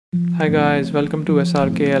Hi guys, welcome to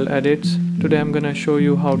SRKL Edits. Today I'm gonna show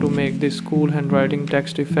you how to make this cool handwriting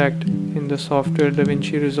text effect in the software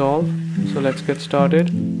Davinci Resolve. So let's get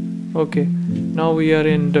started. Okay, now we are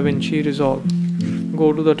in Davinci Resolve.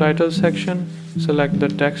 Go to the title section, select the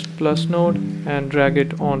text plus node and drag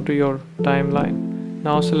it onto your timeline.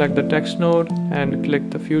 Now select the text node and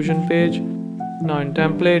click the fusion page. Now in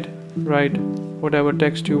template, write whatever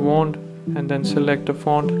text you want and then select a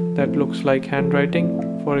font that looks like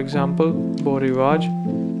handwriting, for example Borivaj.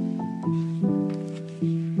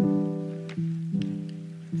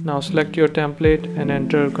 Now select your template and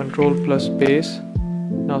enter Ctrl plus space.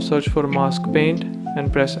 Now search for mask paint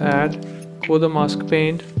and press add. Go the mask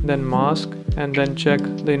paint, then mask, and then check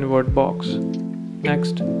the invert box.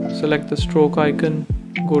 Next, select the stroke icon,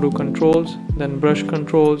 go to controls, then brush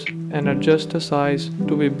controls and adjust the size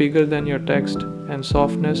to be bigger than your text and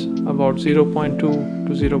softness about 0.2 to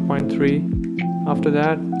 0.3. After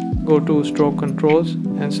that, go to stroke controls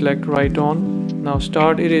and select right on. Now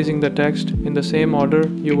start erasing the text in the same order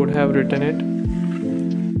you would have written it.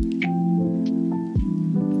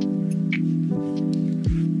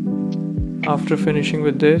 After finishing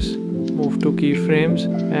with this, move to keyframes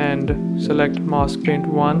and select mask paint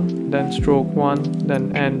 1, then stroke 1,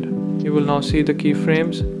 then end. You will now see the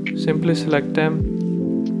keyframes. Simply select them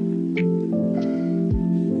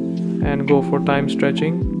and go for time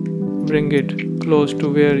stretching. Bring it close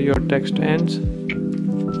to where your text ends.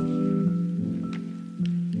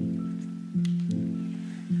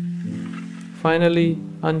 Finally,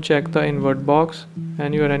 uncheck the invert box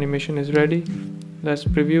and your animation is ready. Let's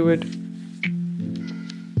preview it.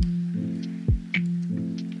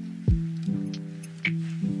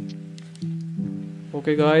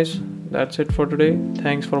 Okay guys, that's it for today.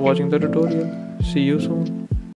 Thanks for watching the tutorial. See you soon.